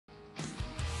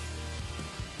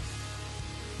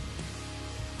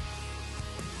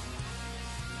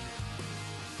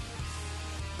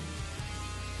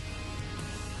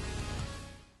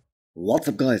What's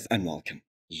up guys and welcome.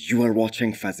 You are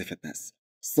watching Fazi Fitness.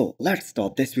 So let's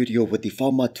start this video with the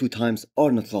former 2 times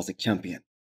Arnold Classic champion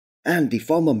and the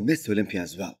former Miss Olympia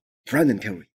as well, Brandon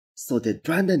Curry. So did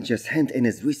Brandon just hint in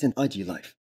his recent IG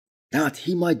live that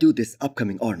he might do this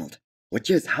upcoming Arnold,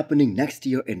 which is happening next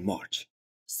year in March?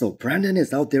 So Brandon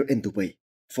is out there in Dubai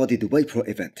for the Dubai Pro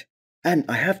event, and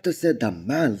I have to say the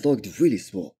man looked really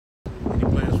swole. Any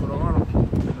plans for the Arnold?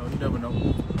 You never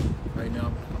know. Right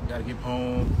now, gotta get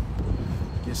home,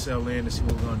 get settled in and see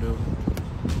what we're gonna do.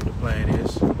 What the plan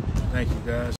is. Thank you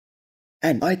guys.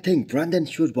 And I think Brandon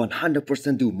should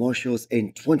 100% do more shows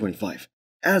in 2025,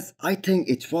 as I think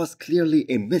it was clearly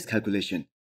a miscalculation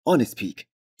on his peak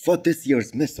for this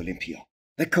year's Miss Olympia.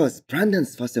 Because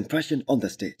Brandon's first impression on the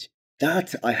stage,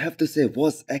 that I have to say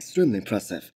was extremely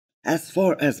impressive as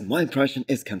far as my impression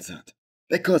is concerned.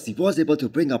 Because he was able to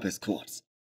bring up his quads,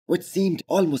 which seemed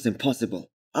almost impossible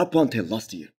up until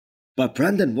last year. But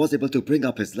Brandon was able to bring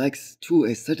up his legs to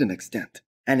a certain extent.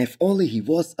 And if only he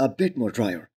was a bit more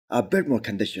drier, a bit more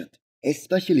conditioned,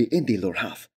 especially in the lower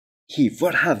half, he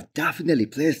would have definitely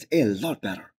placed a lot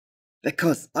better.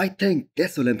 Because I think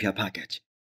this Olympia package,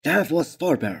 that was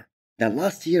far better than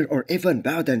last year or even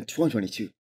better than 2022.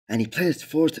 And he placed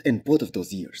 4th in both of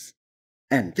those years.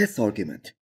 And this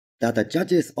argument that the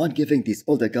judges aren't giving these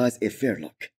older guys a fair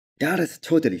look, that is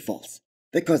totally false.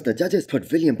 Because the judges put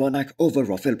William Bonac over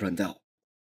Rafael Brandao.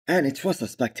 And it was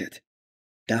suspected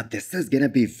that this is gonna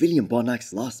be William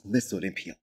Bonac's last Miss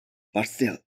Olympia. But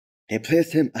still, they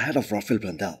placed him ahead of Rafael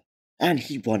Brandao, and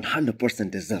he 100%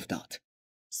 deserved that.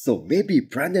 So maybe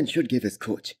Brandon should give his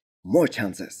coach more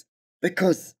chances,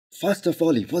 because first of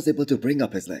all he was able to bring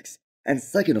up his legs, and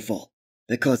second of all,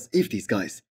 because if these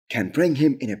guys can bring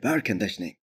him in a better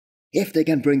conditioning, if they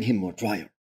can bring him more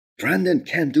drier, Brandon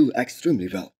can do extremely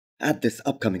well at this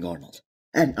upcoming Arnold.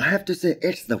 And I have to say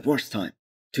it's the worst time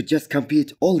to just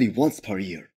compete only once per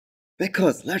year.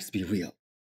 Because let's be real,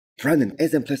 Brandon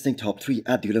isn't placing top 3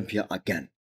 at the Olympia again,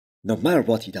 no matter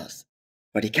what he does.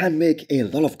 But he can make a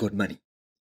lot of good money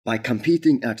by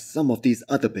competing at some of these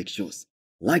other big shows,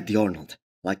 like the Arnold,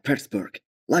 like Pittsburgh,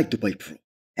 like Dubai Pro,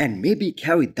 and maybe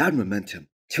carry that momentum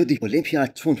to the Olympia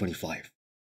 2025.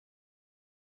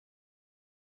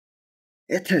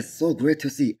 It is so great to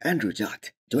see Andrew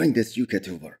jacked doing this UK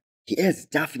tour. He is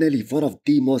definitely one of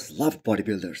the most loved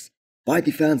bodybuilders by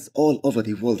the fans all over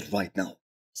the world right now.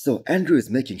 So Andrew is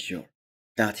making sure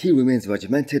that he remains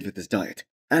regimented with his diet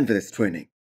and with his training,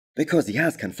 because he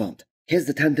has confirmed his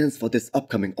attendance for this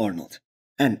upcoming Arnold.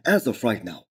 And as of right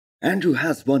now, Andrew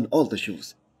has won all the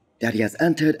shows that he has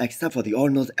entered except for the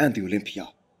Arnold and the Olympia.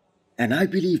 And I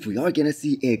believe we are gonna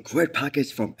see a great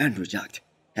package from Andrew jacked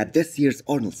at this year's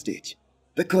Arnold stage.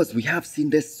 Because we have seen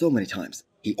this so many times.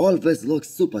 He always looks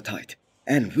super tight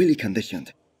and really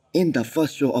conditioned in the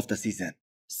first show of the season.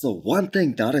 So one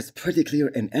thing that is pretty clear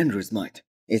in Andrew's mind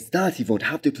is that he won't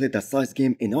have to play the size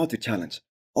game in order to challenge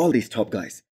all these top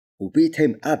guys who beat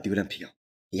him at the Olympia.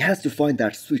 He has to find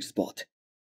that sweet spot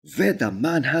where the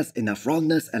man has enough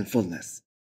roundness and fullness.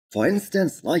 For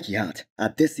instance, like he had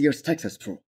at this year's Texas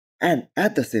Pro. And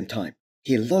at the same time,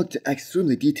 he looked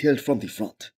extremely detailed from the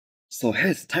front. So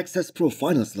his Texas Pro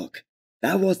Finals look,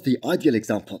 that was the ideal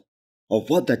example of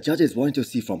what the judges wanted to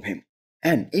see from him.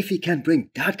 And if he can bring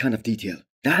that kind of detail,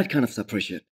 that kind of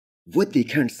separation, with the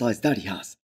current size that he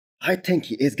has, I think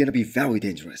he is gonna be very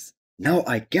dangerous. Now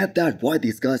I get that why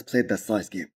these guys played the size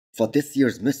game for this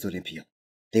year's Miss Olympia.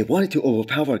 They wanted to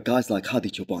overpower guys like Hadi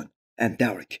Choban and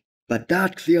Derek, but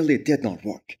that clearly did not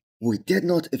work. We did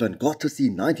not even got to see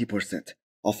 90%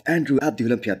 of Andrew at the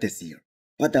Olympia this year.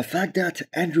 But the fact that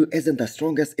Andrew isn't the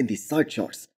strongest in the side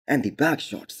shots and the back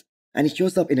shots, and he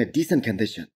shows up in a decent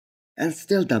condition, and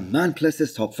still the man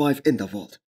places top 5 in the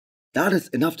world, that is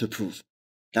enough to prove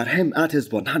that him at his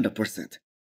 100%,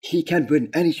 he can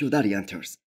win any show that he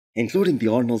enters, including the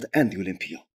Arnold and the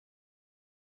Olympia.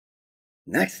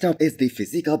 Next up is the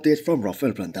physique update from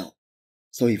Rafael Brandao.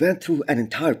 So he went through an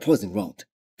entire posing round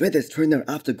with his trainer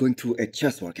after going through a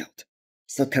chest workout.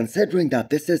 So considering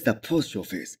that this is the post-show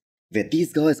phase, where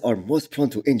these guys are most prone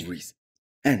to injuries,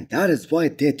 and that is why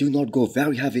they do not go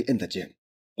very heavy in the gym.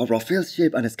 But Rafael's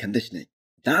shape and his conditioning,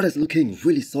 that is looking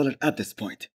really solid at this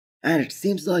point, and it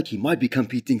seems like he might be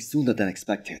competing sooner than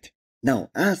expected. Now,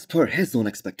 as per his own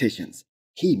expectations,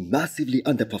 he massively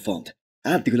underperformed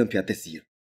at the Olympia this year,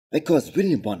 because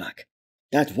William Bonac,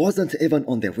 that wasn't even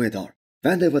on their radar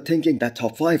when they were thinking that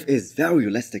top 5 is very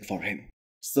realistic for him.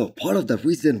 So part of the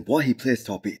reason why he placed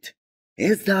top 8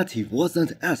 is that he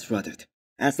wasn't as shredded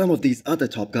as some of these other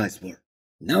top guys were.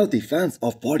 Now the fans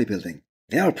of bodybuilding,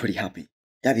 they are pretty happy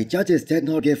that the judges did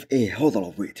not give a whole lot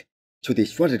of weight to the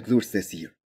shredded glutes this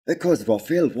year, because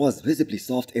Rafael was visibly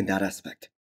soft in that aspect.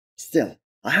 Still,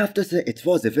 I have to say it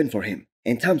was a win for him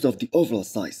in terms of the overall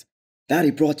size that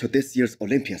he brought to this year's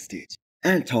Olympia stage,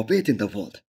 and top 8 in the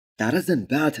world. That isn't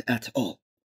bad at all.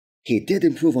 He did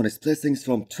improve on his placings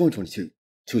from 2022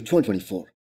 to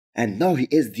 2024, and now he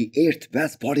is the 8th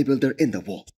best bodybuilder in the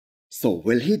world. So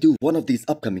will he do one of these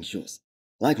upcoming shows,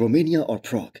 like Romania or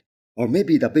Prague, or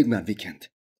maybe the Big Man Weekend?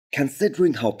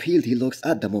 Considering how peeled he looks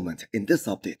at the moment in this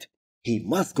update, he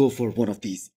must go for one of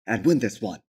these and win this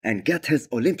one and get his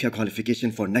Olympia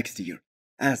qualification for next year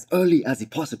as early as he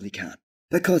possibly can.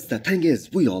 Because the thing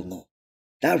is, we all know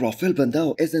that Rafael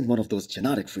Bandao isn't one of those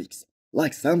genetic freaks,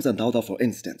 like Samson Dauda for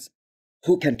instance,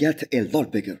 who can get a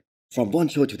lot bigger from one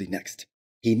show to the next.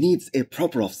 He needs a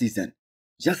proper off-season,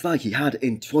 just like he had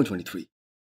in 2023.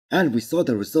 And we saw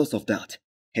the results of that,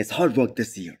 his hard work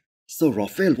this year. So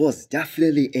Rafael was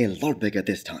definitely a lot bigger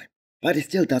this time, but he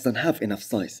still doesn't have enough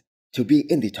size to be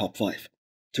in the top 5,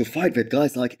 to fight with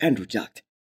guys like Andrew Jacked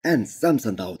and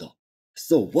Samson Dauda.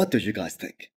 So what do you guys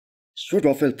think? Should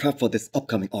Rafael prep for this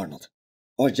upcoming Arnold?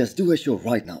 Or just do a show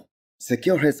right now,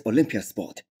 secure his Olympia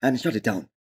spot and shut it down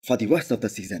for the rest of the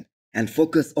season and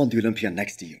focus on the Olympia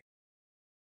next year?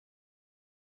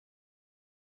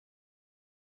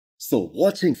 So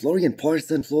watching Florian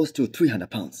person close to 300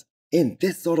 pounds in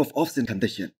this sort of off-season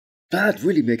condition, that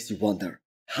really makes you wonder,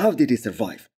 how did he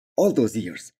survive all those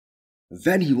years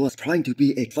when he was trying to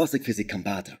be a classic physique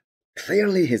combatant?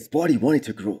 Clearly his body wanted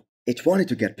to grow, it wanted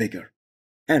to get bigger.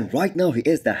 And right now he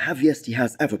is the heaviest he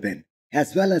has ever been,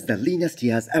 as well as the leanest he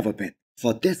has ever been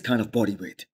for this kind of body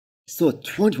weight. So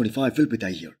 2025 will be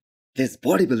the year this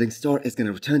bodybuilding star is going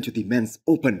to return to the men's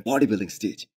open bodybuilding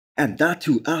stage, and that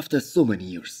too after so many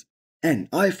years. And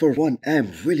I for one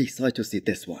am really excited to see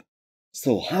this one.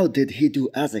 So how did he do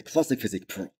as a classic physique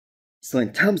pro? So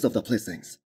in terms of the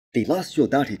placings, the last show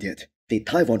that he did, the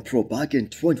Taiwan Pro back in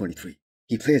 2023,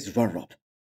 he placed runner-up.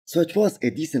 So it was a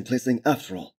decent placing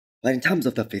after all. But in terms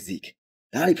of the physique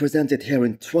that he presented here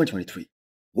in 2023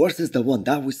 versus the one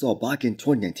that we saw back in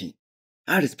 2019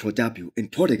 at his pro debut in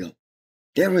Portugal,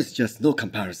 there is just no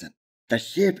comparison. The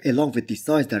shape along with the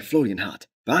size that Florian had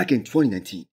back in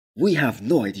 2019, we have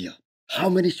no idea how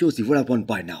many shows he would have won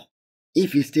by now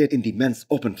if he stayed in the men's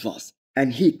open class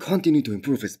and he continued to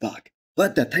improve his back.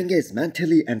 But the thing is,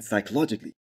 mentally and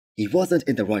psychologically, he wasn't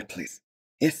in the right place,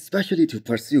 especially to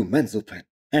pursue men's open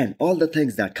and all the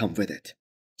things that come with it.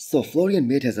 So Florian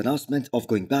made his announcement of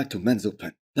going back to men's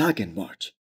open back in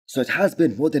March. So it has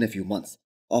been more than a few months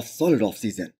of solid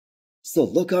off-season. So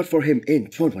look out for him in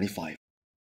 2025.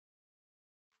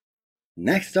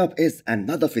 Next up is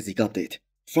another physique update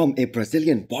from a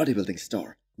Brazilian bodybuilding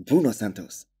star, Bruno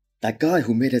Santos, the guy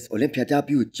who made his Olympia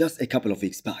debut just a couple of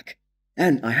weeks back.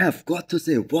 And I have got to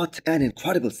say, what an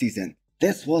incredible season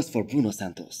this was for Bruno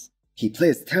Santos. He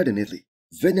placed 3rd in Italy,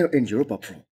 winner in Europa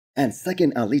Pro, and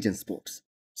 2nd at Legion Sports.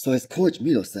 So his coach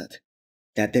Milo said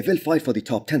that they will fight for the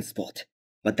top 10 spot,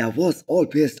 but that was all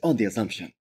based on the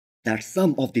assumption that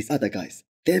some of these other guys,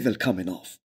 they will come in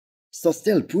off. So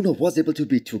still Bruno was able to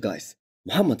beat 2 guys,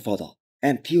 Muhammad Fadal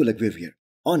and Theo Laguerriere,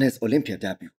 on his Olympia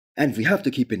debut. And we have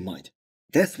to keep in mind,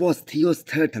 this was Theo's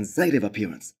 3rd consecutive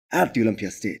appearance at the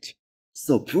Olympia stage.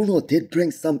 So Bruno did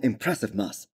bring some impressive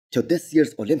mass to this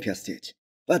year's Olympia stage.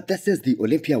 But this is the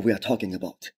Olympia we are talking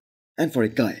about. And for a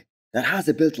guy that has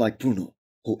a build like Bruno,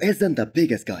 who isn't the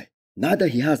biggest guy, neither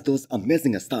he has those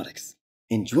amazing aesthetics,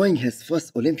 enjoying his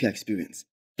first Olympia experience,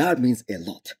 that means a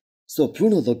lot. So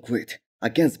Bruno looked great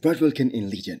against Brad Wilkin in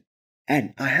Legion.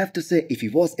 And I have to say, if he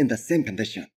was in the same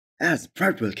condition as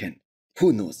Brad Wilkin,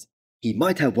 who knows, he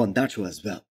might have won that show as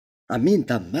well. I mean,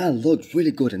 the man looked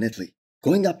really good in Italy,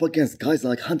 going up against guys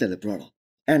like Hunter Lebrada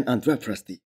and Andrea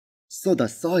Presti. So the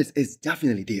size is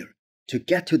definitely there to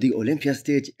get to the Olympia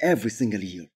stage every single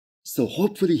year. So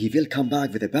hopefully he will come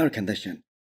back with a better condition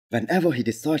whenever he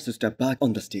decides to step back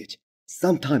on the stage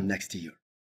sometime next year.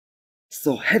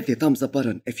 So hit the thumbs up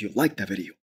button if you liked the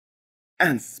video,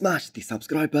 and smash the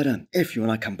subscribe button if you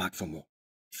wanna come back for more.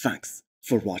 Thanks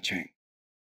for watching.